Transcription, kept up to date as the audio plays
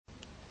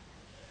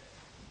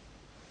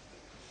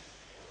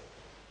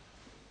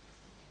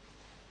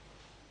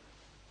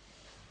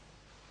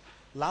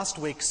Last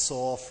week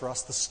saw for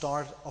us the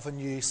start of a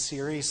new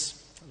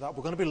series that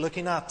we're going to be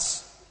looking at,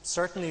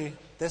 certainly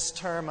this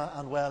term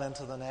and well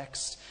into the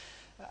next.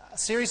 A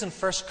series in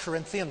 1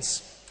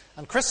 Corinthians.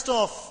 And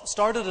Christoph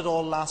started it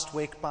all last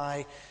week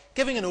by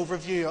giving an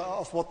overview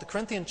of what the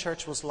Corinthian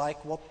church was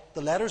like, what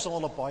the letter's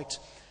all about,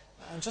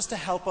 and just to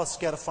help us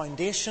get a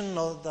foundation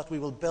that we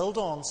will build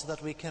on so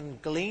that we can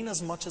glean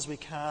as much as we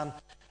can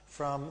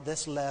from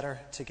this letter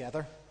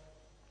together.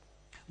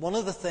 One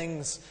of the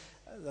things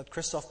that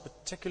Christoph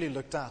particularly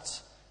looked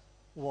at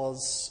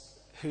was,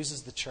 whose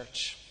is the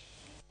church?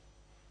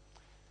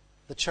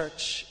 The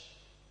church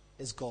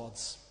is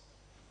God's.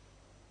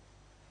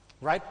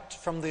 Right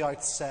from the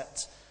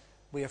outset,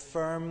 we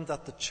affirm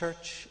that the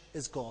church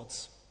is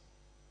God's.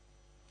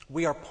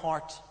 We are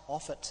part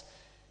of it,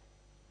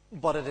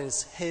 but it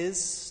is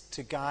His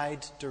to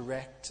guide,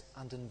 direct,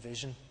 and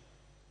envision,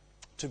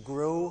 to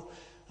grow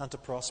and to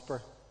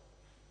prosper.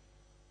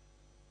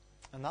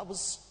 And that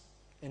was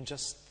in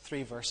just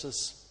 3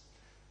 verses.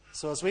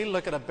 So as we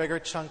look at a bigger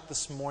chunk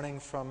this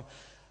morning from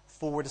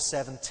 4 to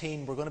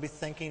 17, we're going to be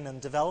thinking and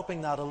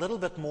developing that a little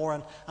bit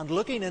more and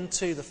looking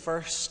into the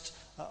first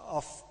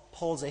of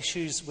Paul's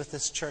issues with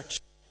this church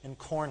in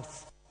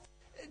Corinth.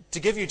 To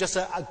give you just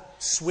a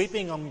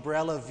sweeping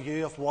umbrella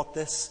view of what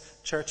this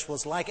church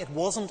was like, it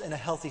wasn't in a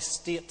healthy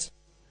state.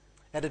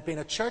 It had been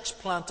a church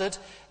planted,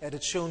 it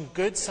had shown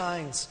good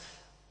signs,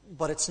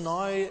 but it's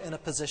now in a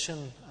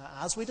position,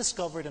 as we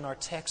discovered in our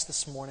text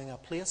this morning, a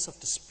place of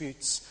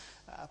disputes,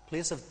 a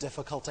place of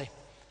difficulty.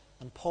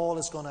 And Paul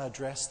is going to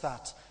address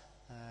that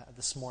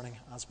this morning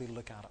as we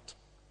look at it.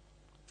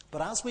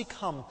 But as we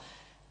come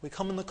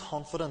in the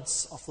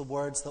confidence of the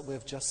words that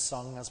we've just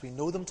sung, as we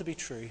know them to be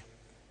true,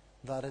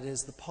 that it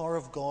is the power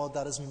of God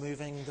that is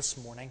moving this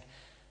morning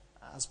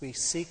as we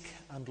seek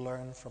and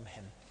learn from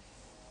Him.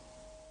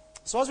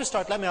 So as we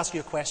start, let me ask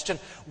you a question.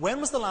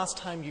 When was the last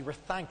time you were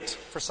thanked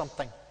for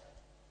something?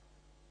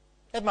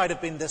 It might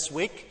have been this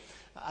week.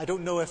 I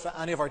don't know if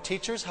any of our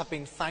teachers have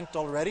been thanked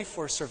already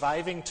for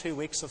surviving 2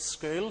 weeks of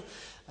school.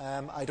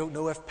 I don't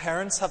know if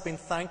parents have been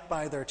thanked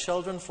by their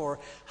children for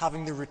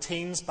having the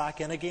routines back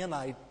in again.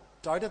 I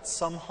doubt it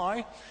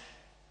somehow.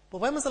 But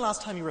when was the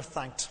last time you were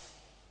thanked?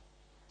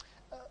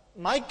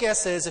 My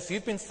guess is if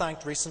you've been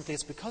thanked recently,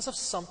 it's because of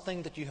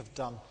something that you have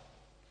done.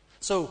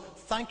 So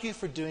thank you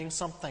for doing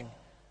something.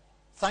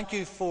 Thank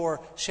you for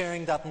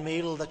sharing that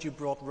meal that you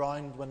brought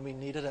round when we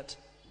needed it.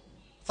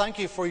 Thank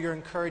you for your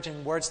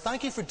encouraging words.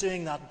 Thank you for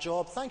doing that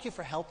job. Thank you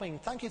for helping.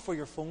 Thank you for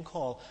your phone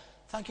call.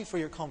 Thank you for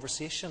your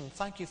conversation.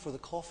 Thank you for the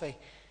coffee.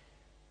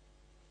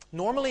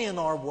 Normally in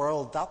our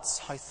world, that's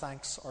how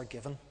thanks are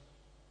given.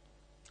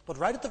 But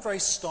right at the very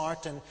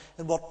start, in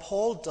what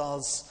Paul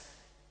does,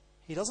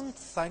 he doesn't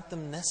thank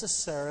them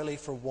necessarily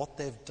for what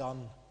they've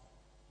done,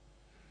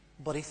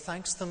 but he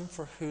thanks them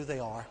for who they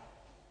are.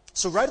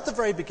 So right at the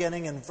very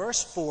beginning, in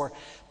verse 4,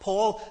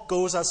 Paul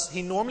goes as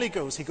he normally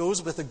goes. He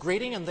goes with a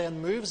greeting and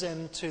then moves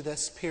into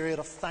this period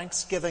of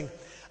thanksgiving.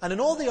 And in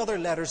all the other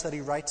letters that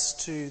he writes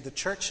to the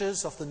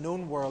churches of the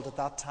known world at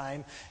that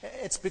time,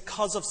 it's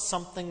because of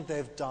something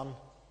they've done.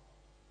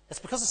 It's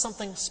because of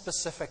something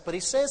specific. But he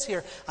says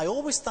here, I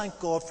always thank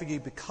God for you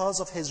because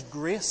of His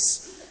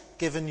grace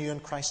given you in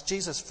Christ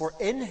Jesus. For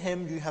in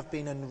Him you have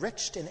been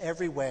enriched in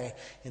every way,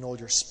 in all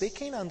your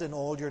speaking and in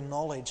all your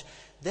knowledge.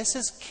 This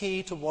is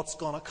key to what's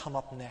going to come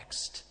up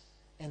next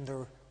in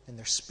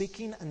their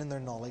speaking and in their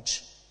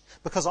knowledge.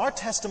 Because our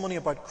testimony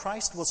about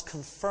Christ was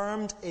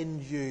confirmed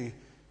in you.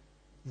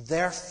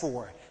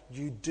 Therefore,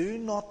 you do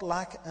not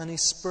lack any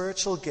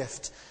spiritual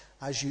gift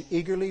as you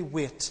eagerly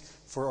wait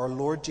for our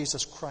Lord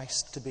Jesus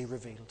Christ to be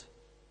revealed.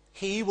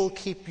 He will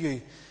keep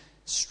you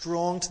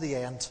strong to the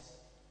end,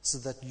 so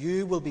that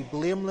you will be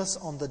blameless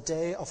on the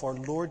day of our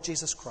Lord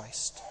Jesus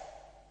Christ.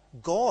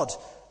 God,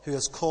 who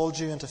has called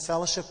you into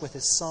fellowship with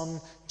His Son,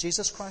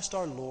 Jesus Christ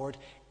our Lord,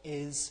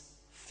 is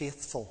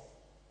faithful.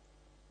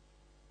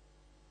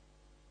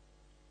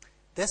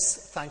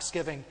 This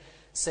thanksgiving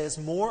says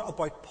more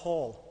about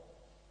Paul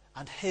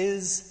and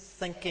his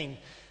thinking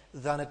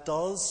than it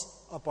does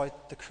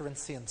about the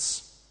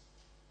Corinthians.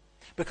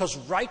 Because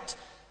right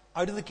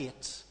out of the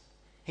gate,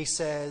 he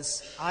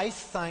says, I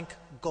thank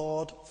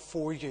God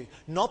for you,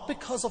 not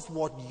because of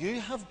what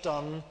you have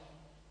done,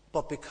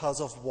 but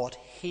because of what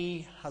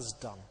He has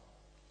done.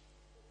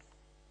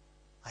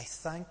 I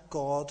thank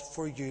God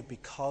for you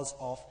because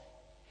of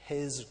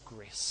His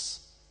grace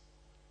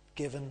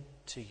given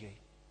to you.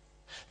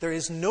 There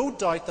is no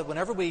doubt that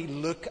whenever we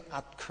look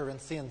at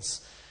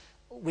Corinthians,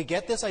 we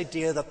get this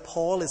idea that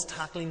Paul is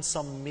tackling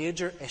some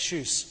major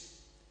issues.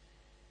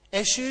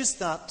 Issues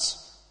that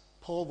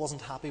Paul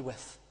wasn't happy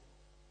with.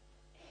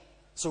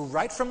 So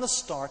right from the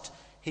start,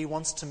 he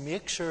wants to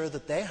make sure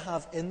that they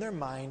have in their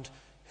mind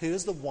who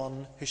is the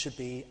one who should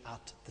be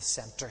at the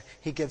centre.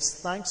 He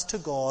gives thanks to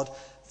God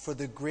for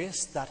the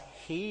grace that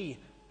He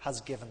has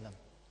given them.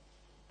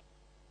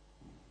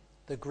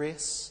 The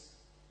grace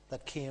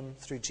that came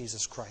through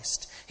Jesus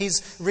Christ. He's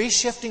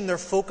reshifting their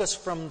focus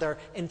from their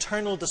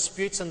internal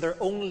disputes and their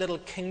own little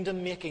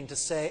kingdom making to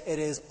say it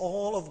is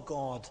all of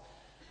God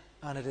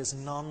and it is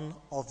none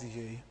of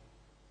you.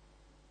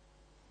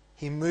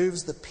 He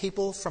moves the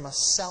people from a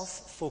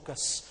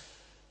self-focus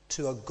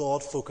to a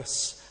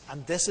God-focus.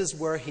 And this is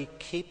where he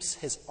keeps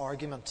his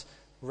argument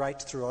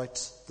right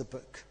throughout the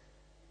book.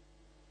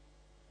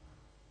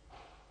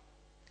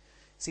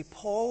 See,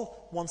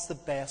 Paul wants the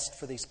best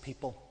for these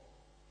people.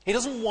 He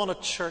doesn't want a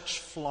church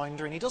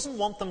floundering. He doesn't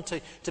want them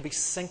to be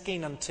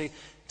sinking and to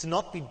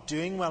not be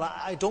doing well.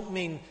 I don't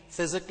mean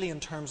physically in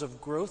terms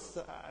of growth.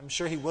 I'm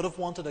sure he would have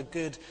wanted a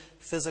good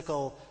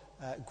physical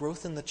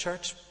growth in the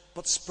church,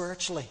 but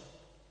spiritually.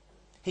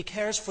 He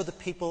cares for the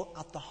people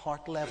at the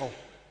heart level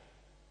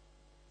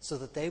so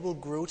that they will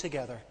grow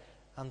together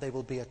and they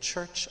will be a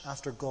church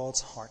after God's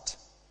heart.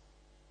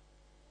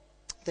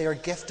 They are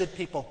gifted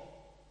people.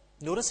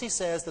 Notice he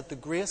says that the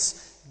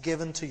grace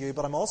given to you,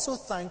 but I'm also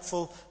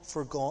thankful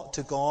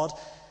to God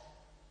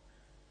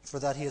for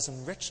that he has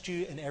enriched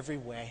you in every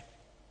way,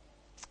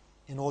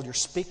 in all your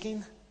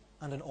speaking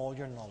and in all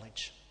your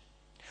knowledge.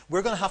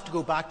 We're going to have to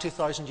go back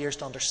 2,000 years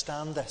to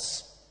understand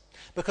this.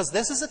 Because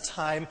this is a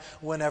time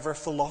whenever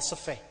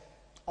philosophy,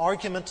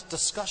 argument,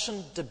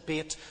 discussion,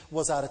 debate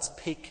was at its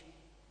peak.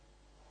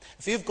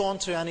 If you've gone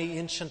to any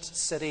ancient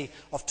city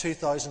of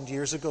 2,000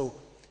 years ago,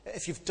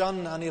 if you've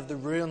done any of the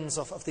ruins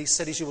of these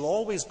cities, you will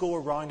always go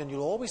around and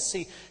you'll always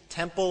see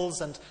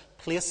temples and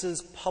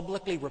places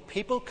publicly where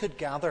people could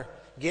gather,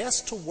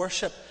 yes, to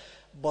worship,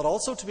 but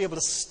also to be able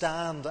to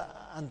stand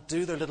and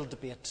do their little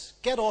debate,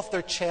 get off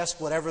their chest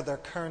whatever their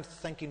current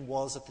thinking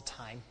was at the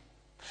time.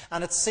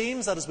 And it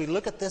seems that as we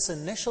look at this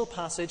initial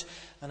passage,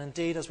 and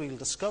indeed as we'll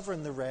discover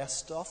in the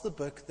rest of the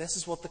book, this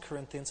is what the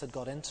Corinthians had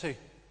got into.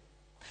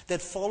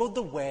 They'd followed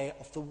the way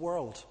of the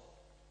world.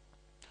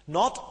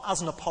 Not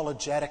as an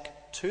apologetic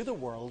to the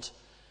world,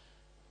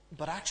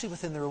 but actually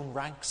within their own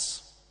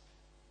ranks.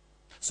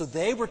 So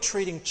they were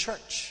treating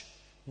church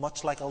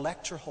much like a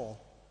lecture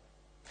hall.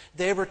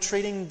 They were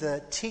treating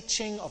the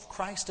teaching of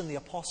Christ and the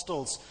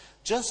apostles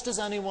just as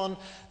anyone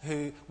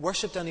who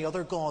worshipped any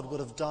other god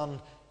would have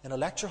done in a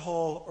lecture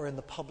hall or in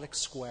the public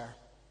square.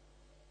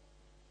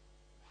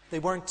 They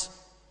weren't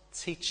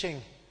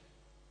teaching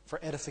for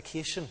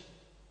edification,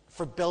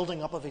 for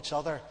building up of each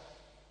other.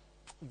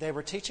 They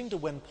were teaching to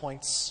win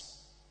points.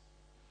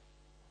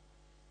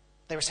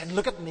 They were saying,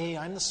 look at me,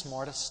 I'm the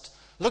smartest.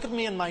 Look at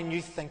me and my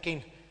new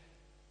thinking.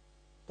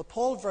 But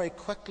Paul very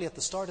quickly at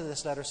the start of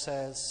this letter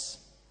says,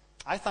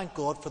 I thank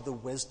God for the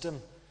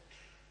wisdom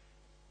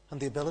and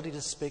the ability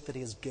to speak that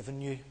he has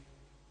given you.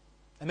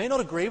 I may not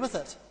agree with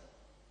it,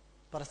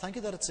 but I thank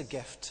you that it's a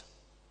gift.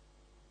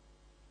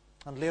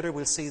 And later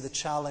we'll see the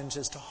challenge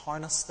is to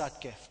harness that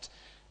gift,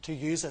 to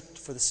use it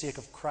for the sake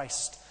of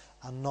Christ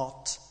and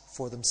not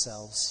for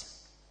themselves.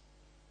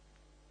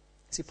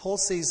 See, Paul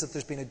sees that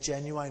there's been a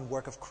genuine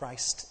work of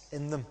Christ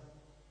in them.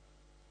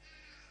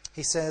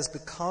 He says,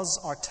 because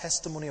our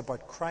testimony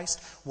about Christ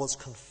was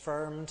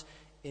confirmed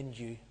in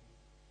you.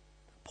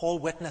 Paul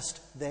witnessed,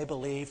 they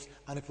believed,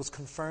 and it was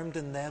confirmed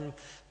in them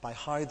by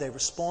how they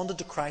responded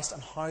to Christ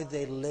and how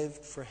they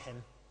lived for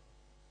him.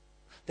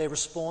 They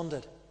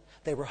responded.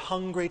 They were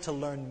hungry to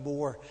learn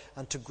more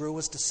and to grow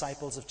as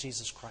disciples of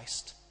Jesus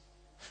Christ.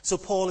 So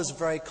Paul is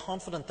very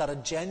confident that a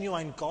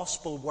genuine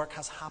gospel work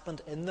has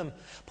happened in them.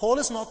 Paul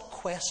is not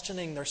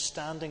questioning their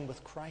standing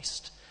with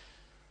Christ.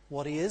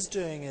 What he is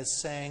doing is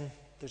saying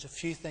there's a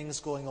few things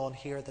going on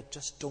here that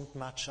just don't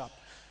match up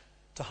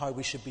to how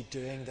we should be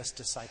doing this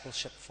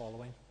discipleship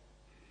following.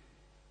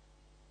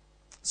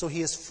 So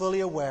he is fully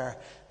aware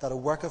that a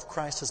work of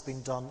Christ has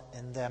been done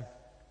in them.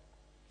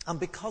 And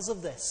because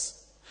of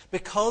this,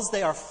 because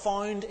they are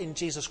found in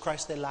Jesus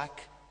Christ, they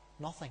lack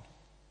nothing.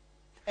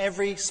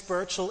 Every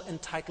spiritual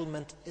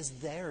entitlement is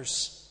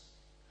theirs.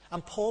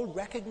 And Paul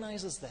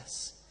recognizes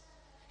this.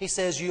 He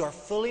says, you are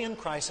fully in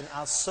Christ, and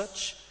as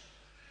such,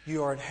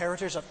 you are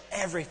inheritors of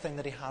everything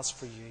that he has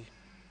for you.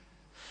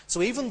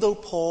 So even though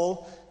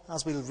Paul,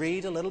 as we'll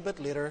read a little bit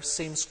later,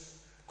 seems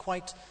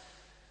quite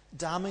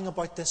damning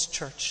about this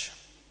church,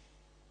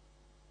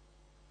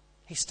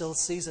 he still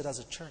sees it as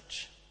a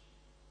church.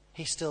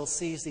 He still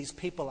sees these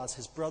people as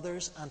his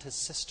brothers and his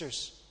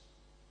sisters.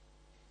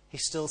 He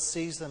still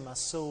sees them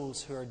as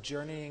souls who are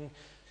journeying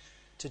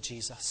to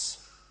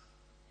Jesus,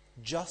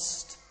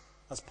 just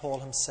as Paul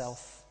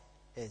himself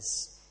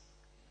is.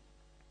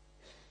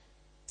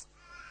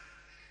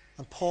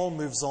 And Paul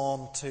moves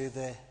on to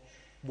the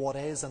what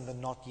is and the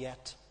not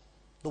yet,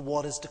 the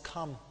what is to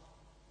come.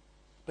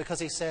 Because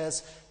he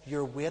says,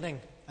 you're waiting,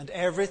 and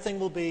everything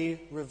will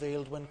be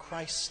revealed when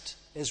Christ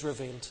is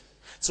revealed.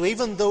 So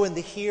even though in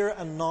the here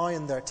and now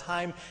in their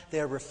time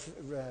they're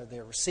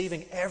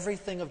receiving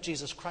everything of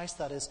Jesus Christ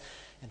that is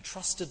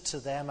entrusted to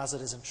them as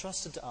it is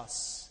entrusted to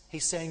us,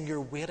 he's saying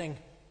you're waiting.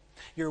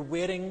 You're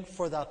waiting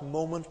for that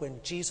moment when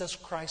Jesus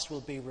Christ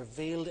will be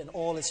revealed in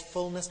all his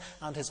fullness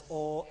and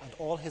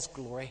all his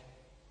glory.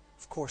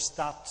 Of course,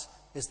 that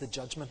is the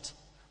judgment,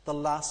 the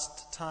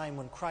last time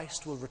when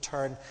Christ will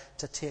return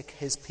to take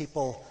his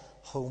people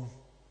home.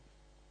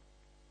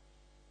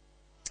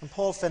 And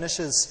Paul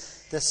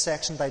finishes this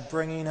section by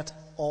bringing it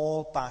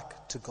all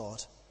back to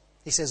God.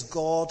 He says,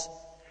 God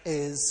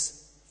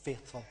is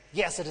faithful.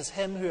 Yes, it is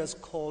Him who has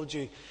called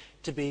you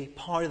to be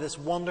part of this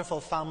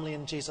wonderful family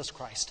in Jesus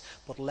Christ.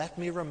 But let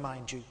me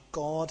remind you,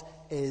 God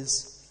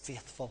is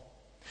faithful.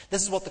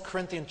 This is what the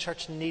Corinthian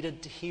church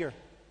needed to hear.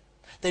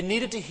 They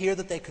needed to hear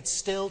that they could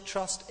still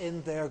trust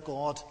in their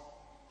God.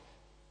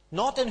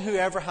 Not in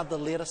whoever had the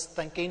latest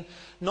thinking,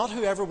 not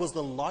whoever was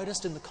the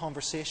loudest in the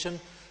conversation,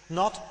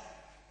 not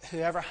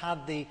whoever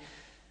had the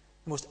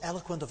most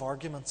eloquent of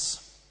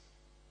arguments.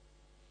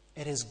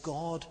 It is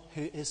God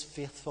who is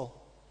faithful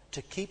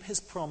to keep His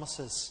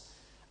promises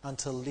and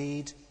to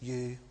lead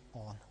you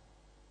on.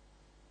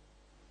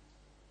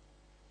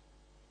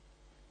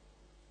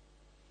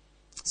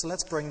 So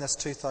let's bring this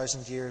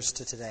 2,000 years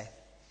to today.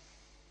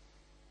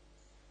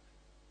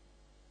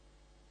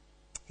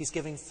 He's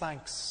giving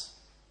thanks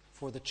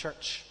for the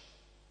church.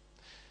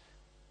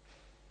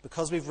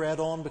 Because we've read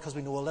on, because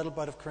we know a little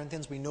bit of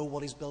Corinthians, we know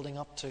what he's building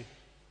up to.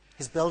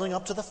 He's building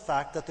up to the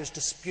fact that there's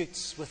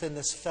disputes within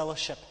this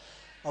fellowship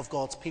of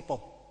God's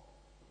people.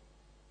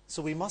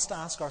 So we must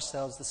ask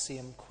ourselves the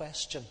same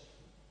question.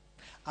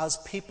 As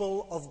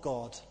people of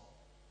God,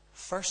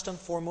 first and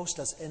foremost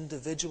as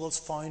individuals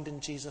found in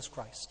Jesus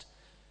Christ,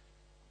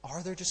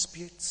 are there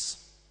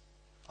disputes?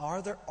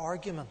 Are there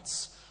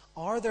arguments?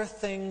 Are there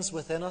things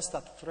within us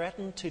that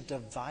threaten to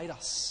divide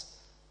us?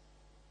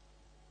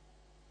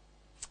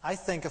 I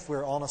think if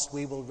we're honest,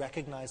 we will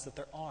recognize that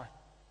there are.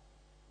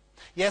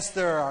 Yes,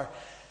 there are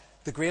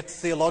the great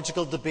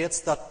theological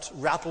debates that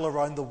rattle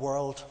around the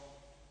world.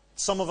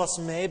 Some of us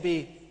may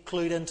be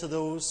clued into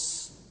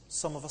those,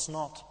 some of us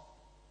not.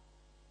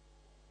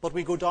 But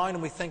we go down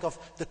and we think of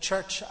the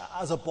church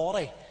as a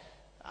body,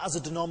 as a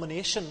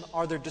denomination.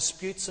 Are there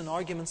disputes and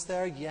arguments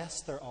there?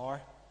 Yes, there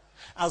are.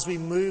 As we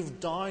move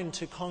down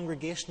to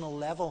congregational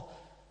level,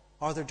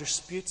 are there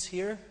disputes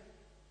here?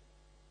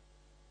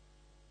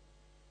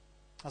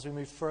 As we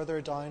move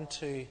further down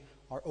to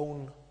our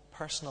own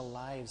personal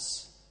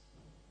lives,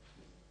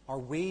 are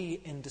we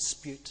in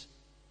dispute?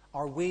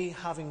 Are we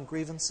having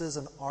grievances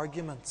and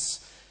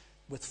arguments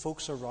with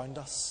folks around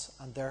us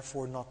and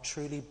therefore not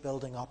truly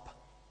building up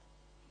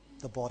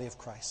the body of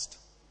Christ?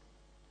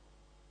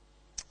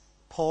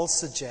 Paul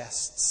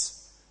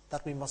suggests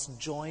that we must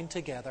join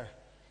together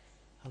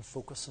and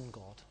focus on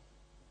God.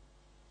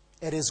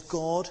 It is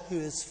God who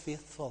is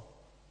faithful.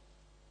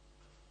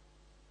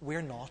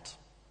 We're not.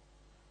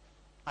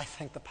 I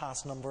think the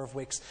past number of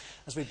weeks,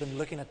 as we've been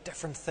looking at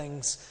different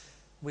things,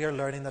 we are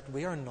learning that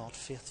we are not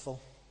faithful.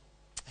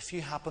 If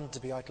you happened to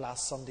be out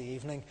last Sunday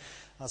evening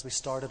as we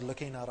started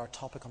looking at our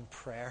topic on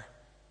prayer,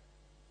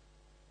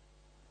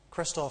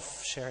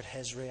 Christoph shared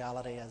his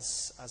reality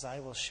as I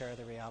will share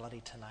the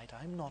reality tonight.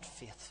 I'm not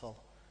faithful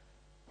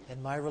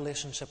in my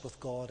relationship with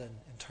God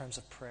in terms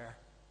of prayer.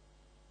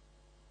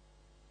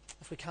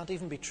 If we can't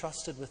even be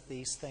trusted with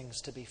these things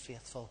to be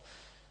faithful,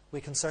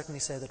 we can certainly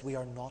say that we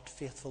are not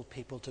faithful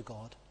people to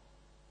God.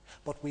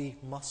 But we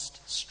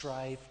must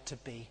strive to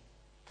be.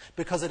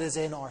 Because it is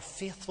in our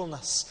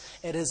faithfulness,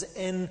 it is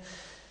in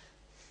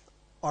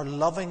our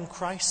loving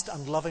Christ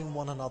and loving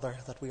one another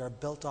that we are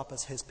built up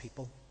as His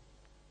people.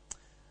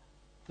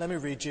 Let me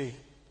read you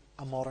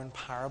a modern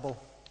parable.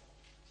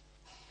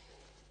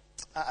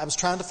 I was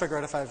trying to figure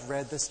out if I've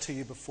read this to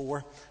you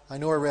before. I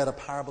know I read a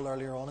parable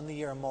earlier on in the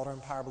year, a modern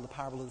parable, the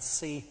parable of the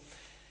sea.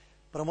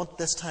 But I want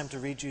this time to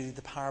read you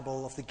the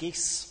parable of the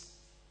geese.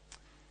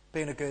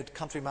 Being a good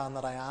countryman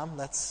that I am,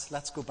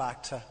 let's go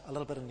back to a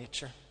little bit of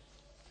nature.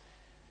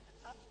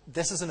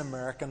 This is an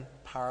American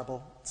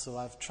parable, so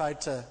I've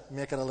tried to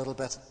make it a little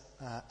bit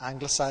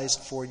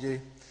anglicised for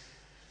you.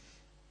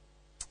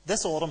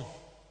 This autumn,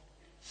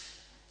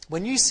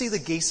 when you see the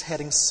geese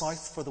heading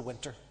south for the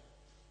winter,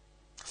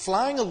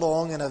 flying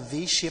along in a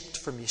V-shaped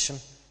formation,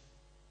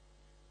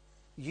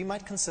 you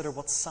might consider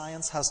what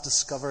science has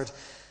discovered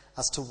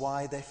as to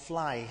why they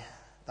fly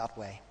that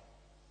way.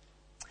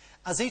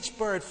 As each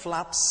bird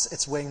flaps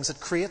its wings, it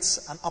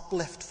creates an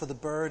uplift for the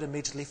bird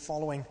immediately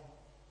following.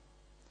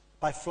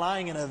 By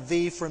flying in a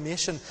V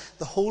formation,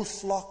 the whole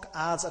flock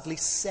adds at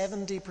least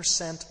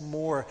 70%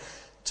 more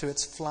to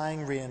its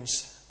flying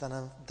range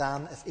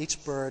than if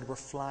each bird were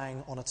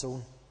flying on its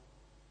own.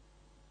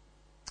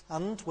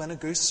 And when a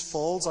goose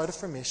falls out of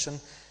formation,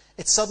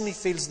 it suddenly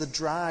feels the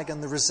drag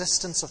and the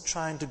resistance of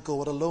trying to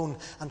go it alone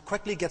and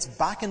quickly gets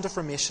back into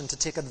formation to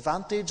take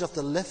advantage of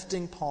the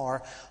lifting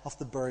power of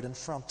the bird in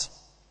front.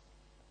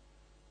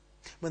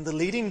 When the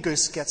leading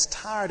goose gets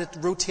tired, it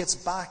rotates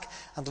back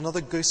and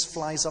another goose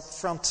flies up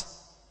front.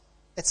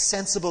 It's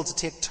sensible to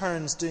take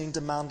turns doing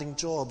demanding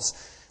jobs,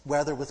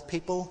 whether with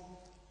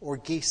people or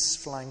geese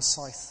flying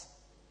south.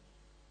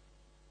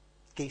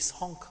 Geese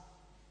honk.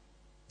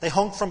 They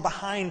honk from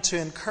behind to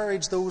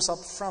encourage those up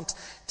front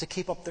to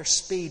keep up their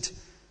speed.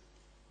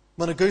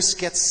 When a goose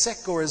gets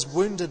sick or is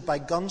wounded by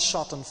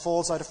gunshot and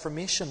falls out of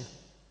formation,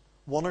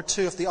 one or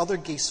two of the other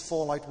geese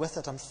fall out with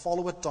it and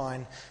follow it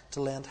down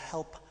to lend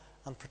help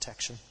and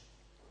protection.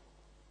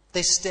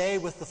 They stay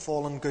with the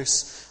fallen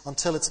goose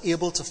until it's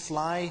able to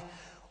fly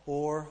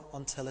or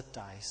until it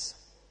dies.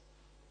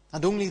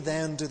 And only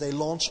then do they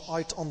launch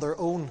out on their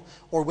own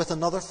or with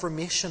another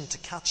formation to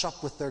catch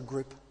up with their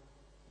group.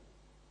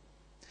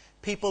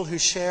 People who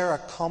share a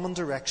common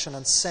direction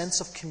and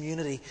sense of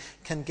community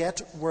can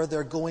get where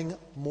they're going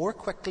more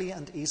quickly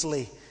and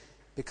easily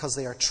because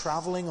they are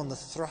travelling on the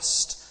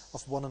thrust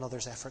of one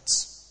another's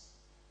efforts.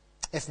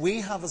 If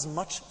we have as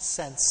much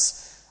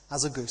sense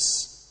as a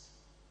goose,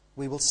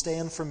 we will stay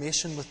in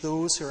formation with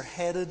those who are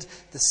headed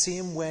the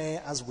same way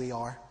as we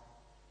are.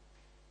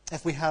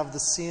 If we have the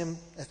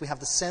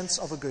sense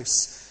of a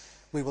goose,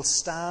 we will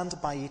stand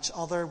by each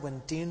other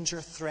when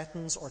danger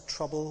threatens or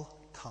trouble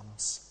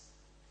comes.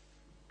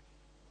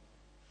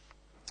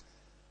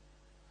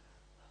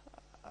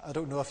 I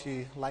don't know if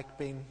you like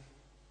being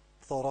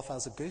thought of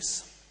as a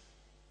goose,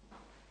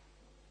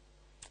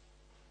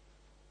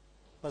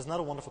 but isn't that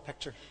a wonderful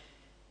picture?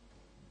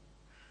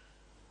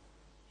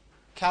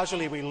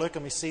 Casually we look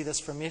and we see this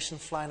formation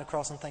flying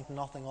across and think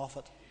nothing of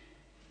it.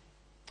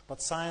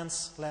 But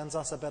science lends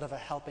us a bit of a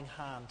helping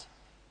hand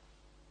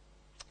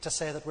to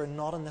say that we're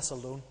not in this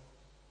alone.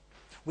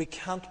 We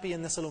can't be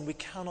in this alone. We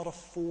cannot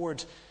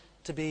afford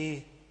to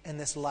be in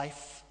this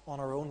life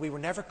on our own. We were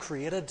never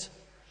created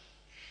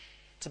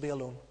to be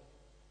alone.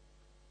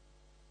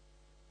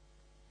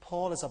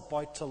 Paul is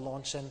about to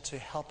launch into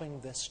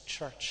helping this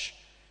church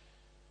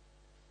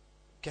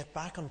get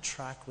back on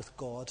track with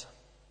God.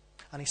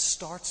 And he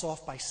starts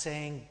off by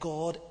saying,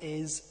 God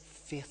is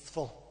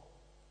faithful.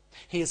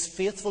 He is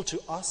faithful to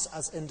us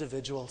as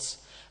individuals,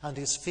 and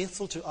he is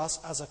faithful to us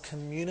as a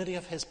community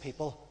of his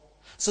people,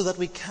 so that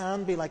we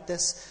can be like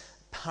this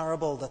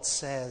parable that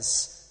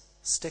says,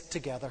 stick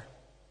together.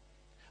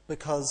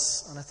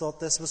 Because, and I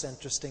thought this was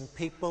interesting,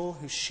 people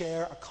who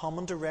share a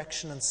common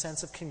direction and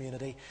sense of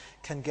community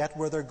can get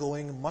where they're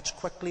going much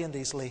quickly and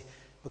easily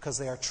because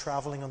they are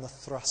travelling on the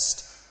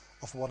thrust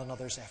of one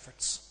another's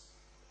efforts.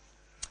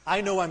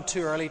 I know I'm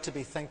too early to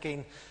be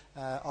thinking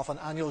of an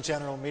annual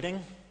general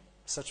meeting.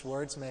 Such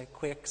words may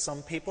quake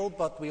some people,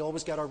 but we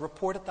always get our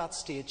report at that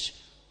stage.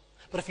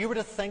 But if you were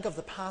to think of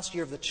the past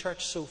year of the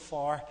church so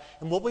far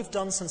and what we've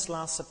done since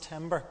last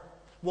September,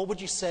 what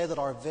would you say that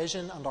our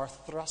vision and our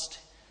thrust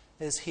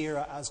is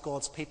here as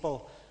God's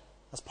people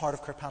as part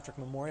of Kirkpatrick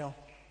Memorial?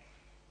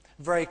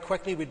 Very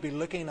quickly we'd be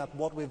looking at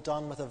what we've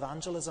done with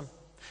evangelism.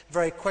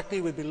 Very quickly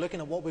we'd be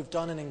looking at what we've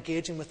done in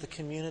engaging with the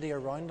community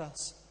around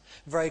us.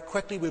 Very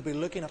quickly we'd be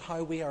looking at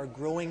how we are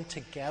growing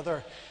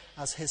together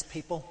as his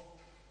people.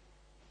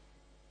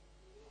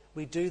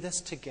 We do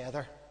this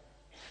together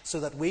so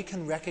that we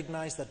can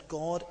recognize that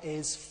God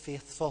is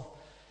faithful,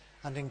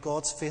 and in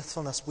God's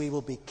faithfulness we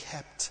will be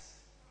kept,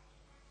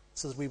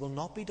 so that we will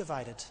not be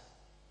divided,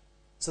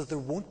 so that there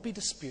won't be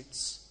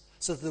disputes,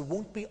 so that there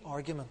won't be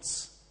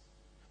arguments.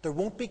 There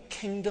won't be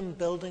kingdom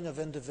building of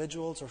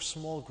individuals or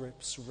small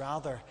groups.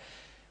 Rather,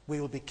 we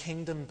will be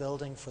kingdom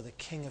building for the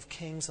King of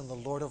Kings and the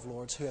Lord of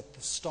Lords, who at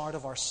the start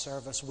of our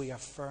service we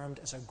affirmed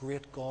is a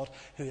great God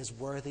who is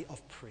worthy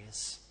of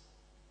praise.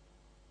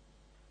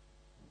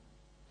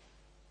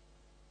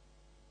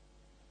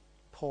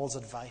 Paul's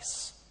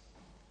advice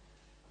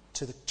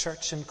to the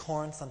church in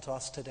Corinth and to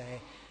us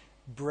today: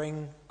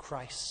 bring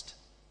Christ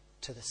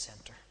to the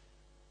centre.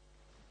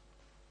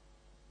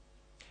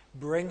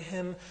 Bring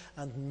him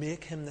and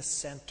make him the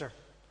centre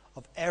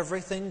of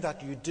everything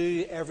that you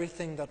do,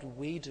 everything that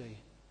we do,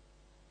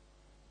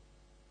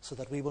 so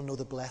that we will know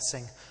the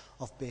blessing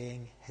of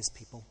being his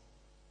people.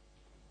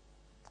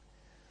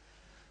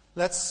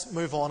 Let's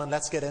move on and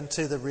let's get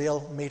into the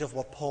real meat of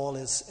what Paul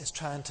is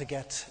trying to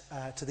get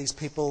to these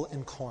people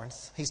in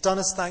Corinth. He's done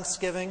his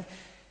thanksgiving.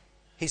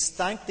 He's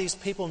thanked these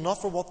people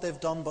not for what they've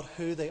done, but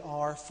who they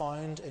are,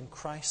 found in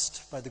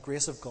Christ by the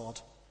grace of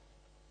God.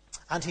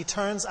 And he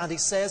turns and he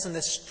says in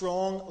this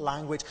strong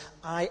language,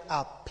 I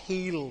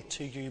appeal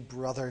to you,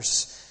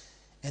 brothers,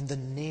 in the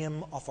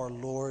name of our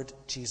Lord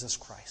Jesus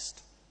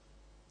Christ.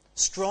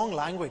 Strong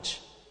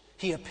language.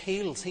 He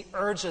appeals, he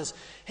urges,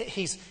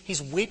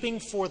 he's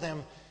weeping for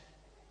them,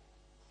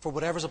 for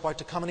whatever's about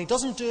to come. And he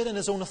doesn't do it in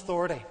his own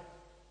authority.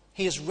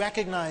 He is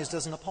recognized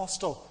as an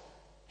apostle.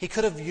 He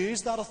could have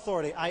used that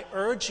authority. I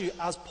urge you,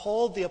 as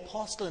Paul the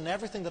apostle, in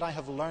everything that I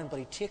have learned, but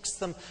he takes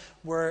them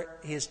where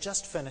he has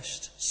just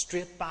finished,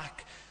 straight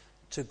back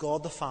to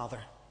God the Father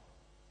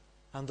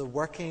and the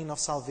working of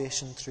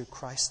salvation through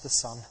Christ the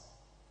Son.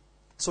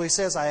 So he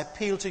says, I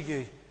appeal to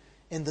you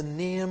in the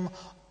name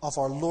of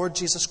our Lord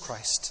Jesus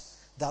Christ,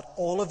 that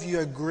all of you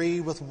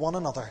agree with one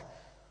another,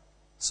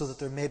 so that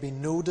there may be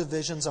no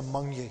divisions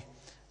among you,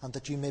 and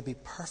that you may be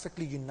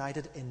perfectly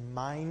united in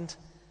mind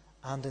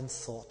and in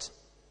thought.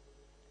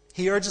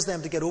 He urges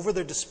them to get over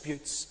their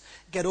disputes,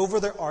 get over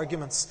their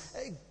arguments,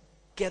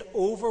 get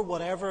over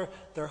whatever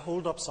their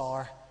hold-ups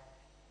are,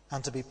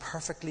 and to be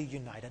perfectly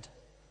united.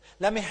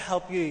 Let me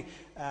help you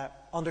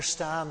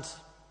understand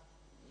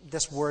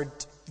this word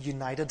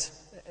united.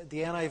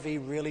 The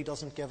NIV really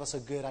doesn't give us a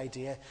good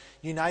idea.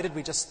 United,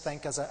 we just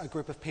think as a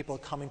group of people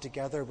coming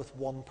together with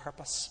one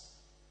purpose.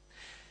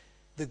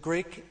 The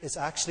Greek is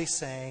actually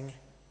saying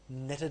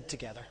knitted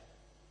together.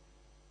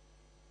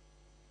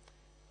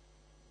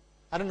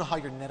 I don't know how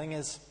your knitting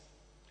is.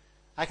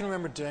 I can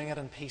remember doing it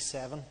in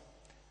P7,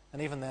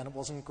 and even then it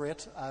wasn't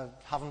great. I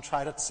haven't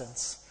tried it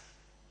since.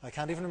 I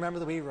can't even remember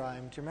the wee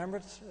rhyme. Do you remember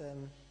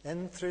it?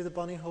 In through the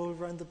bunny hole,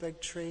 round the big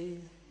tree,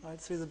 out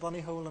through the bunny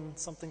hole, and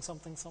something,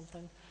 something,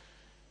 something.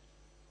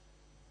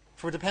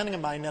 For depending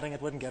on my knitting,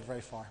 it wouldn't get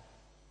very far.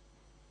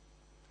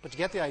 But you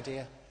get the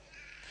idea.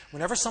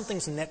 Whenever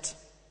something's knit,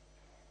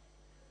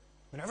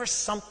 whenever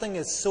something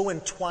is so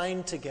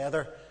entwined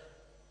together,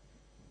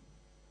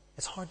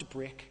 it's hard to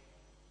break.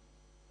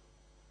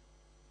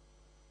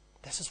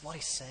 This is what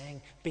he's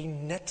saying. Be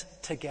knit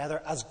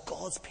together as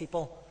God's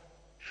people.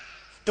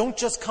 Don't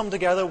just come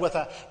together with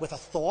a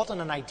thought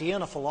and an idea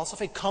and a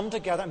philosophy. Come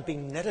together and be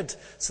knitted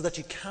so that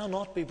you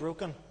cannot be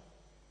broken.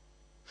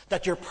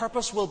 That your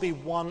purpose will be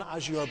one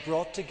as you are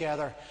brought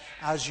together,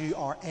 as you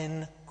are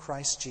in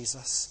Christ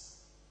Jesus.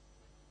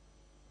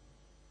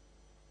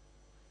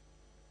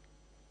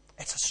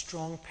 It's a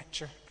strong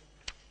picture.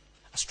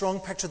 A strong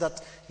picture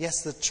that,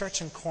 yes, the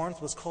church in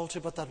Corinth was called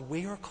to, but that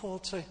we are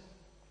called to.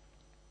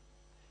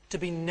 To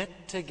be knit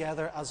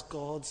together as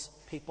God's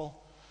people.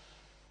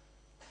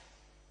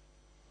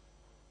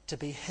 To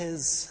be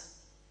His.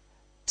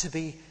 To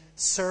be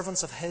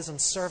servants of His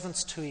and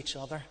servants to each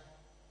other.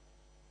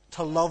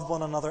 To love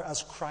one another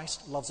as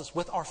Christ loves us,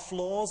 with our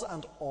flaws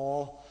and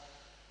all.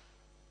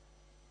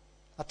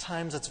 At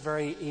times it's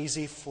very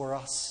easy for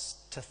us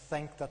to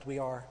think that we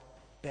are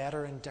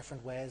better in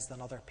different ways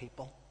than other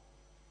people.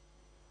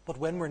 But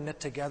when we're knit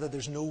together,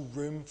 there's no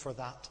room for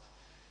that.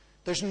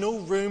 There's no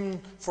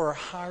room for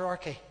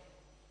hierarchy.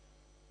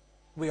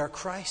 We are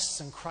Christ's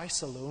and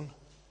Christ alone.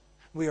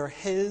 We are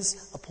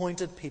His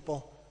appointed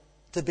people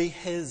to be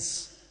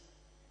His.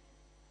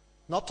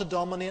 Not to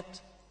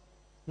dominate,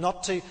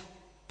 not to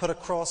put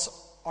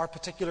across our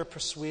particular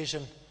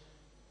persuasion,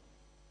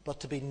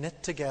 but to be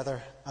knit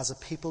together as a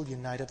people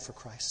united for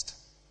Christ.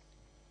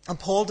 And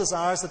Paul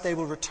desires that they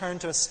will return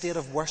to a state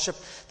of worship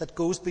that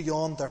goes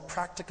beyond their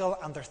practical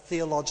and their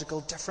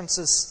theological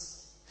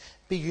differences.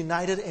 Be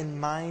united in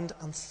mind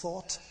and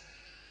thought.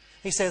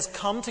 He says,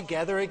 come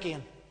together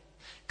again.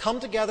 Come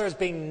together as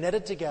being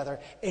knitted together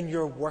in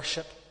your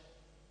worship.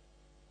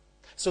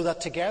 So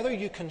that together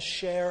you can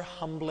share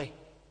humbly.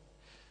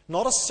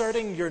 Not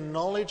asserting your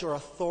knowledge or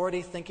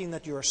authority, thinking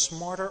that you are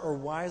smarter or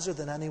wiser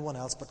than anyone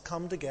else, but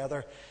come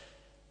together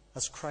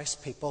as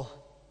Christ's people.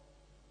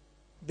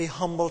 Be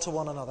humble to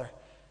one another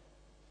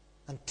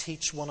and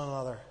teach one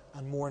another,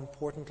 and more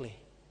importantly,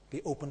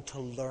 be open to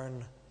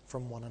learn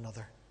from one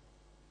another.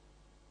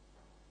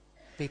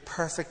 Be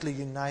perfectly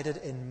united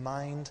in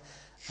mind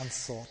and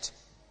thought.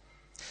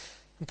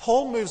 And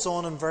Paul moves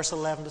on in verse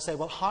 11 to say,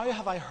 well, how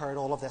have I heard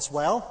all of this?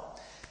 Well,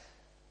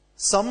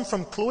 some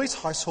from Chloe's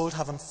household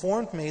have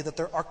informed me that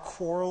there are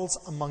quarrels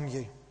among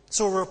you.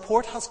 So a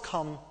report has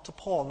come to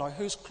Paul. Now,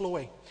 who's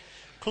Chloe?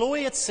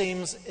 Chloe, it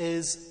seems,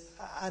 is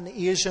an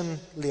Asian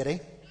lady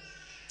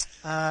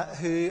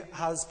who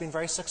has been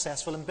very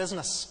successful in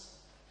business.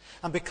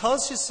 And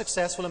because she's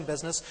successful in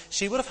business,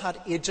 she would have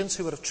had agents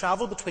who would have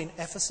travelled between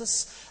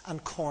Ephesus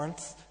and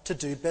Corinth to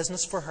do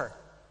business for her.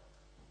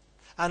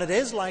 And it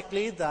is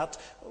likely that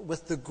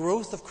with the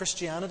growth of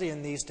Christianity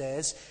in these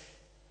days,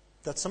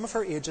 that some of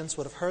her agents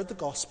would have heard the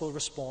gospel,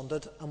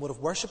 responded, and would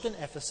have worshipped in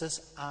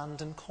Ephesus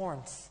and in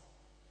Corinth.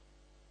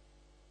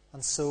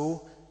 And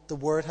so the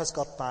word has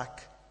got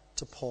back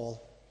to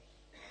Paul.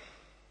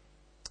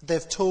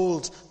 They've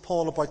told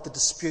Paul about the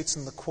disputes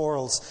and the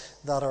quarrels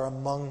that are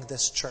among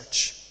this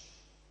church.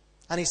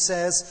 And he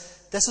says,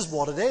 this is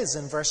what it is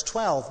in verse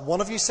 12. One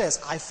of you says,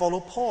 I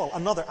follow Paul.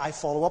 Another, I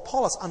follow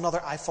Apollos.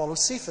 Another, I follow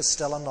Cephas.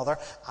 Still another,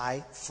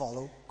 I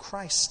follow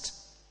Christ.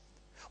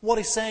 What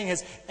he's saying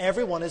is,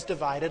 everyone is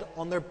divided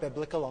on their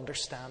biblical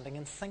understanding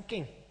and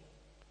thinking.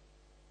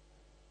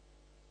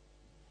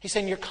 He's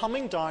saying you're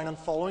coming down and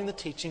following the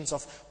teachings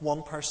of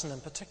one person in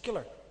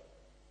particular.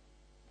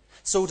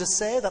 So to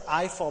say that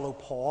I follow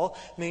Paul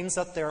means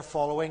that they're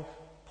following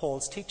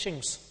Paul's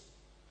teachings,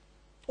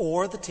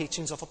 or the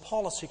teachings of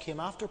Apollos, who came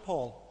after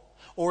Paul,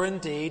 or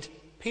indeed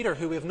Peter,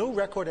 who we have no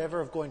record ever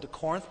of going to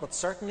Corinth, but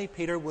certainly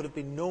Peter would have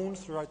been known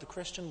throughout the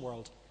Christian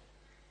world.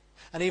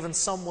 And even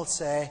some will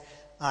say,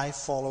 I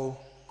follow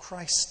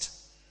Christ.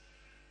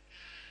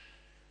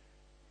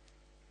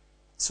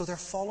 So they're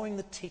following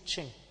the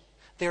teaching.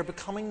 They are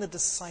becoming the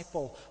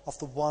disciple of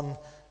the one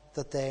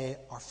that they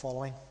are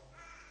following.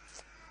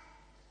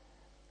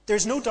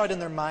 There's no doubt in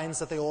their minds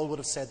that they all would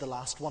have said the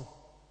last one.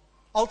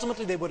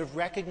 Ultimately, they would have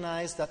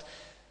recognized that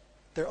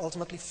they're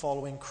ultimately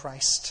following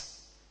Christ,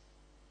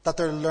 that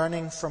they're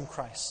learning from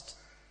Christ.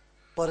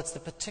 But it's the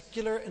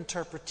particular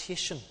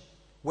interpretation,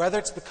 whether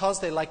it's because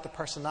they liked the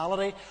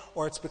personality,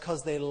 or it's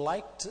because they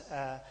liked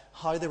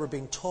how they were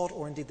being taught,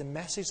 or indeed the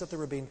message that they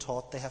were being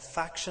taught, they have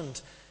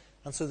factioned.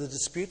 And so the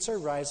disputes are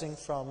rising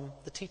from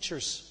the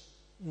teachers.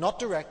 Not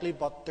directly,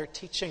 but their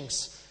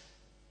teachings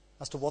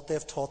as to what they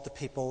have taught the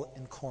people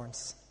in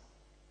Corinth.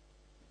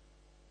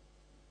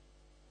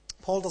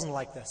 Paul doesn't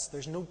like this.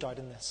 There's no doubt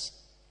in this.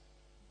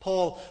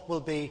 Paul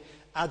will be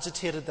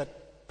agitated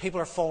that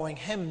people are following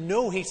him.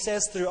 No, he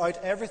says throughout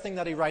everything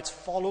that he writes,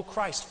 follow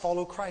Christ,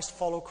 follow Christ,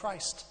 follow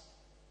Christ.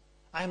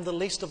 I am the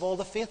least of all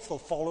the faithful.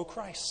 Follow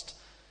Christ.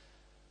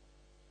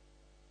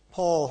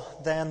 Paul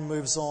then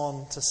moves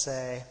on to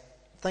say,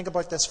 think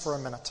about this for a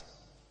minute.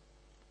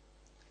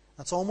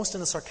 It's almost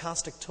in a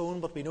sarcastic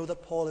tone, but we know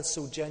that Paul is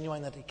so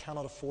genuine that he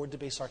cannot afford to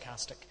be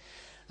sarcastic.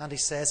 And he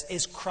says,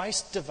 is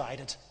Christ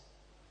divided?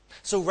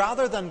 So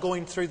rather than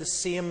going through the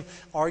same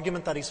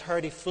argument that he's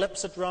heard, he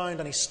flips it round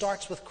and he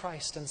starts with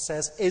Christ and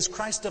says, is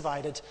Christ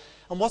divided?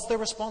 And what's their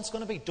response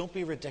going to be? Don't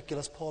be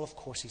ridiculous, Paul. Of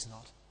course he's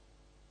not.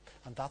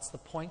 And that's the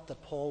point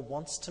that Paul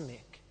wants to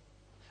make.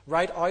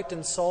 Right out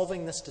in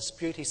solving this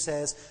dispute, he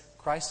says,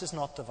 Christ is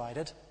not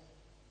divided.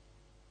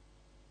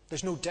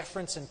 There's no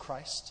difference in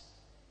Christ.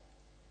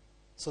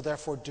 So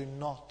therefore, do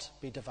not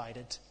be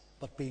divided,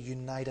 but be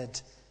united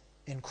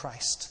in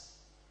Christ.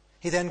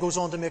 He then goes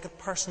on to make it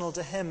personal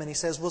to him, and he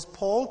says, was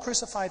Paul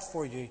crucified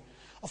for you?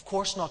 Of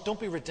course not. Don't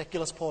be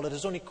ridiculous, Paul. It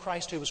is only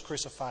Christ who was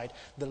crucified,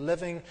 the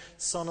living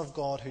Son of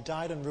God who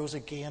died and rose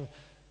again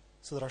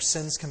so that our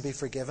sins can be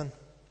forgiven.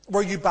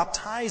 Were you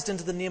baptized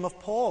into the name of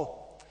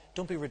Paul?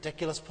 Don't be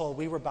ridiculous, Paul.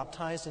 We were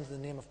baptized into the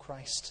name of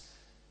Christ.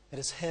 It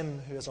is him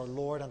who is our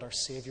Lord and our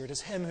Saviour. It is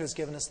him who has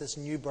given us this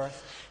new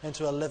birth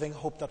into a living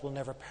hope that will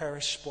never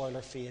perish, spoil,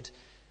 or fade.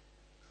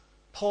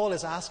 Paul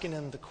is asking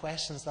them the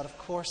questions that, of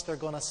course, they're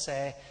going to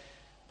say,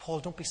 Paul,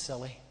 don't be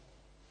silly.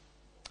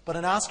 But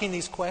in asking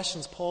these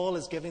questions, Paul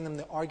is giving them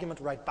the argument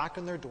right back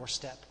on their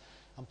doorstep.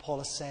 And Paul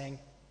is saying,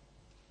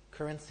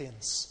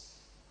 Corinthians,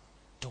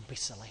 don't be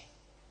silly.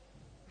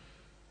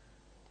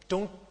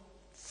 Don't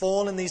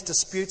fall in these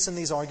disputes and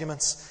these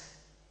arguments,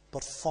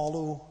 but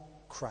follow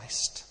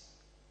Christ.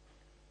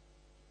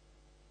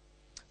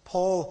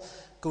 Paul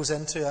goes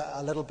into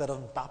a little bit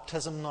of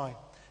baptism now.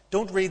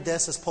 Don't read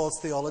this as Paul's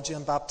theology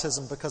on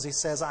baptism, because he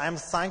says, I am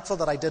thankful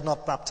that I did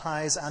not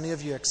baptize any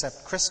of you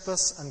except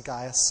Crispus and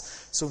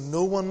Gaius, so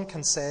no one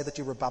can say that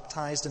you were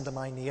baptized into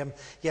my name.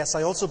 Yes,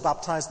 I also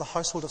baptized the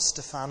household of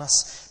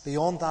Stephanas.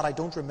 Beyond that, I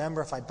don't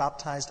remember if I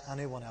baptized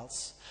anyone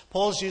else.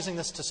 Paul's using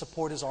this to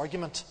support his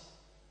argument.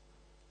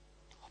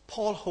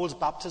 Paul holds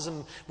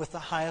baptism with the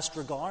highest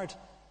regard.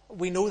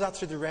 We know that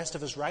through the rest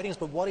of his writings,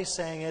 but what he's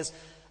saying is,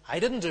 I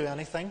didn't do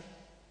anything,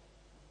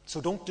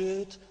 so don't do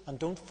it and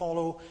don't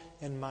follow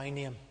in my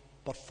name,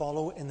 but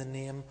follow in the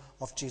name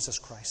of Jesus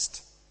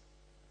Christ.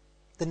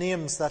 The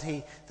names that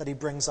he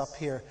brings up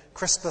here.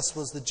 Crispus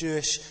was the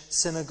Jewish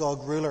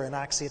synagogue ruler in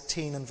Acts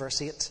 18 and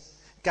verse 8.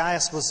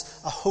 Gaius was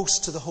a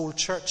host to the whole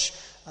church,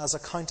 as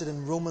accounted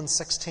in Romans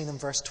 16 and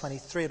verse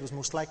 23. It was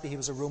most likely he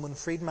was a Roman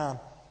freedman.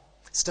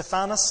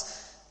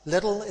 Stephanas,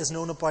 little is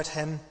known about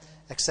him,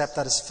 except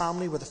that his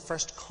family were the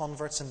first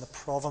converts in the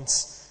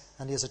province.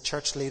 And he is a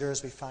church leader,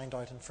 as we find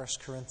out in 1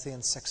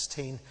 Corinthians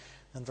 16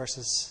 and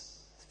verses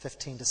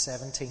 15 to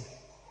 17.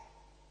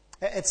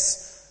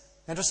 It's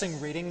interesting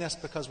reading this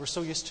because we're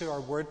so used to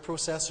our word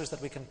processors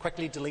that we can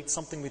quickly delete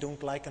something we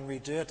don't like and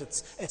redo it.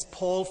 It's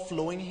Paul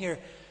flowing here.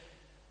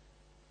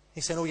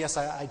 He's saying, oh yes,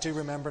 I do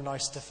remember now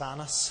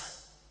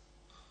Stephanas.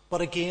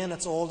 But again,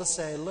 it's all to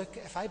say, look,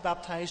 if I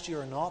baptized you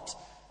or not,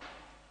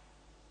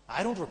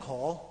 I don't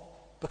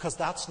recall, because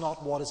that's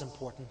not what is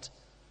important.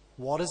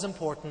 What is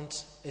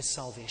important is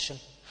salvation.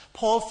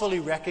 Paul fully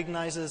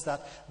recognizes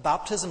that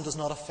baptism does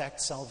not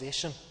affect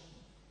salvation.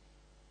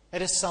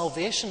 It is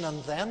salvation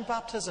and then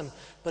baptism.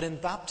 But in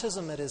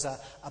baptism it is a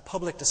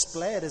public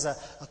display. It is a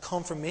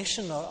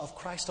confirmation of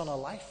Christ on our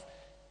life.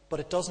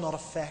 But it does not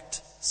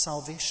affect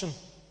salvation.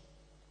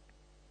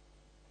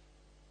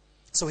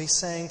 So he's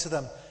saying to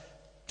them,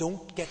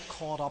 don't get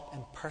caught up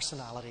in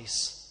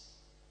personalities.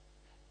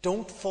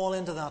 Don't fall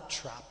into that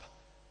trap.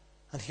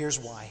 And here's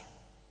why.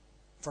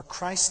 For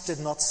Christ did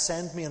not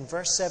send me, in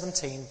verse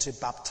 17, to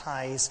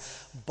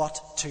baptize, but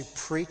to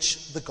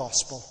preach the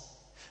gospel.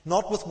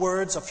 Not with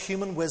words of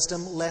human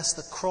wisdom, lest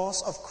the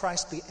cross of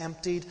Christ be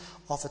emptied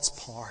of its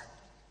power.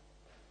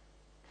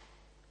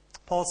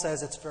 Paul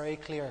says it's very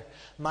clear.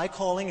 My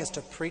calling is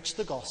to preach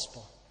the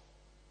gospel.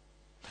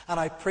 And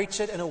I preach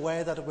it in a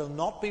way that it will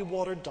not be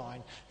watered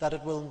down,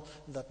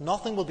 that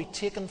nothing will be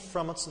taken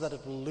from it so that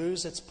it will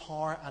lose its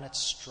power and its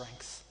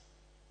strength.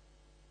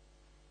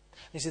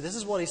 You see, this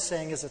is what he's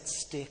saying is at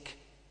stake.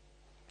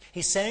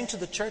 He's saying to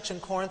the church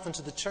in Corinth and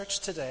to the church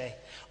today,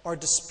 our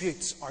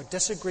disputes, our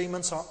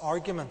disagreements, our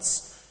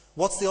arguments,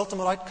 what's the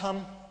ultimate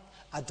outcome?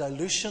 A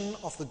dilution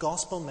of the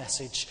gospel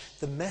message,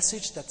 the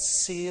message that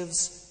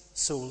saves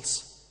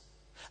souls.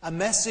 A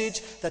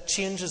message that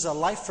changes a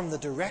life from the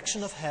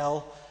direction of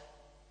hell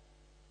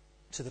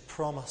to the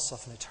promise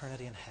of an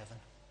eternity in heaven.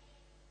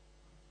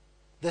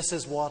 This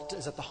is what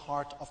is at the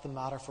heart of the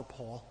matter for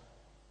Paul.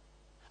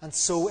 And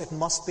so it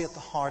must be at the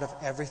heart of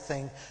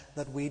everything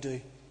that we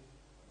do.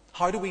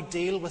 How do we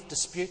deal with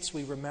disputes?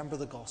 We remember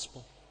the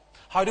gospel.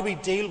 How do we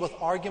deal with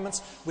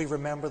arguments? We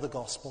remember the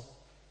gospel.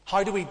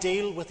 How do we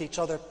deal with each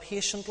other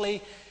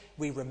patiently?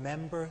 We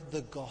remember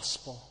the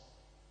gospel.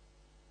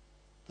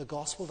 The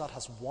gospel that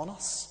has won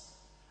us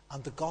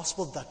and the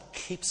gospel that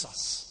keeps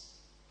us.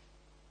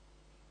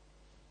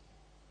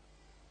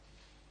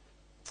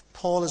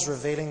 Paul is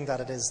revealing that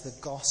it is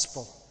the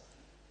gospel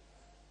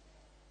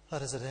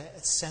that is at the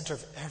center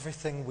of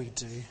everything we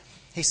do.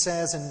 He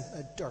says,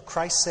 or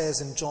Christ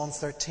says in John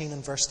 13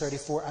 and verse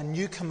 34, "A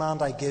new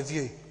command I give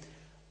you,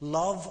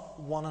 love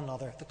one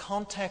another." The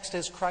context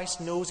is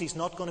Christ knows he's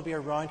not going to be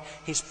around.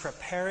 He's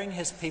preparing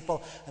his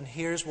people. And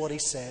here's what he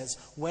says: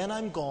 when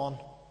I'm gone,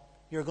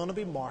 you're going to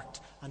be marked.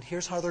 And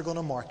here's how they're going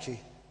to mark you.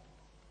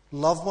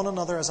 Love one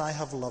another as I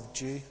have loved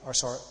you.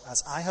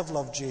 As I have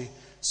loved you,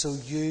 so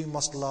you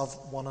must love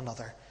one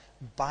another.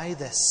 By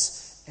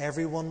this,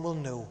 everyone will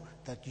know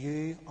that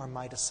you are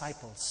my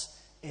disciples,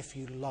 if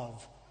you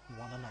love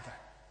one another.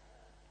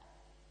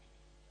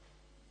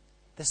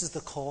 This is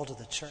the call to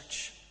the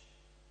church.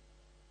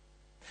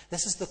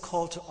 This is the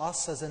call to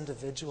us as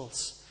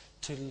individuals,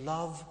 to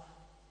love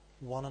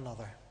one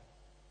another.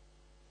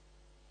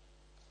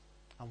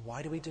 And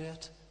why do we do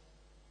it?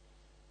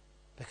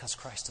 Because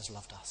Christ has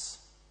loved us.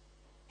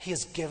 He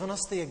has given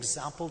us the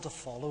example to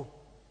follow.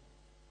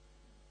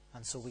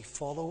 And so we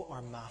follow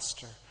our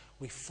master.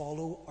 We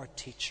follow our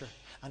teacher.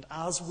 And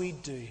as we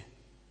do,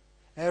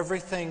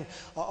 everything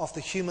of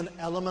the human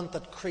element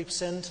that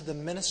creeps into the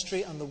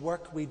ministry and the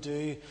work we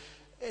do,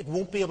 it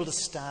won't be able to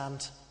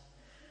stand,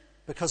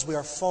 because we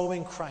are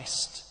following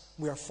Christ.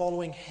 We are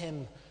following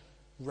him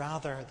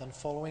rather than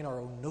following our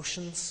own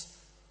notions,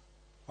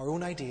 our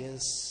own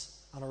ideas,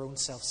 and our own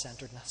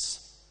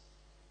self-centeredness.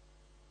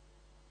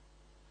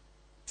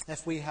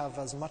 If we have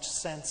as much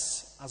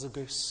sense as a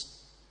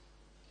goose,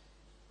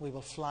 we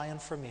will fly in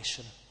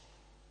formation.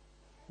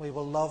 We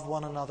will love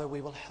one another.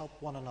 We will help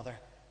one another,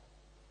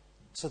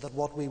 so that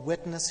what we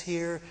witness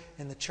here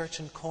in the church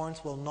in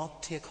Corinth will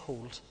not take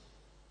hold,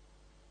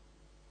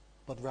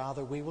 but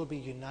rather we will be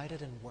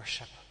united in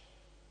worship.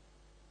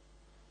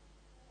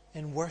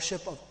 In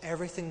worship of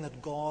everything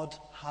that God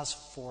has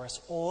for us,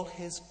 all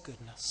his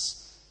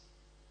goodness.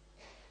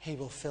 He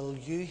will fill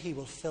you, he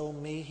will fill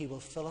me, he will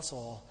fill us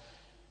all,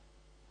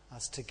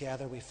 as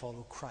together we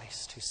follow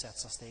Christ, who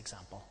sets us the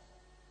example.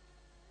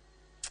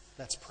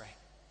 Let's pray.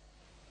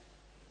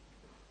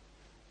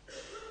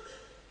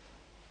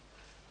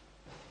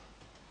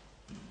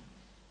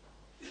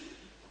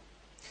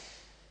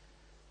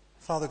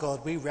 Father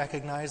God, we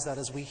recognize that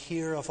as we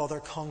hear of other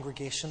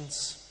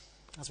congregations,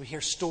 as we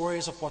hear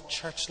stories of what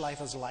church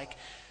life is like,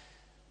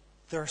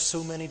 there are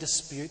so many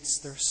disputes,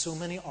 there are so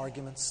many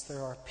arguments,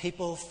 there are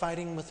people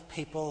fighting with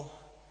people,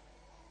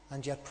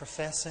 and yet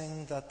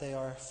professing that they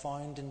are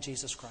found in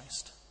Jesus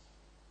Christ.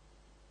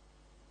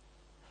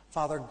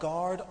 Father,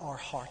 guard our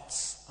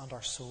hearts and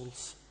our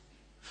souls.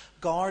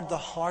 Guard the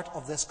heart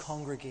of this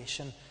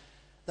congregation,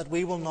 that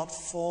we will not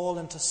fall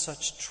into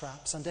such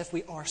traps. And if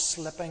we are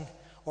slipping,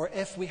 or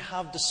if we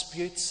have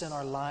disputes in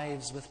our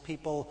lives with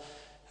people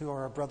who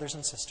are our brothers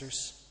and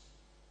sisters,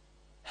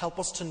 help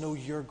us to know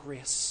your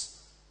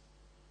grace,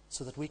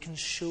 so that we can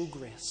show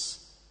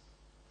grace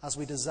as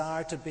we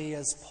desire to be,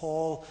 as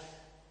Paul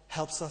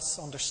helps us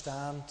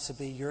understand, to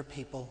be your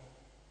people,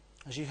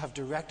 as you have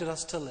directed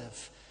us to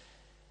live,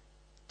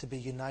 to be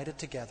united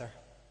together,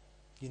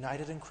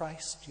 united in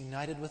Christ,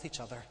 united with each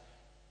other,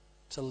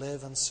 to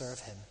live and serve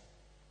him.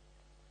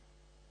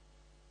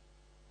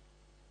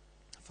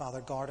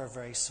 Father, guard our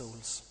very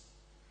souls.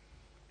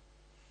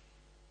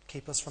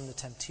 Keep us from the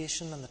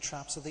temptation and the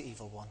traps of the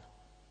evil one.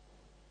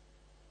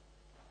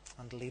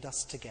 And lead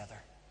us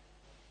together.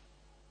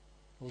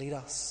 Lead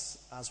us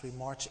as we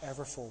march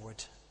ever forward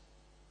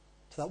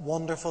to that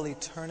wonderful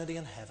eternity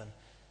in heaven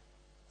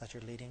that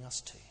you're leading us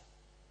to.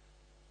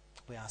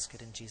 We ask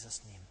it in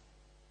Jesus' name.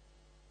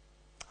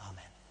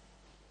 Amen.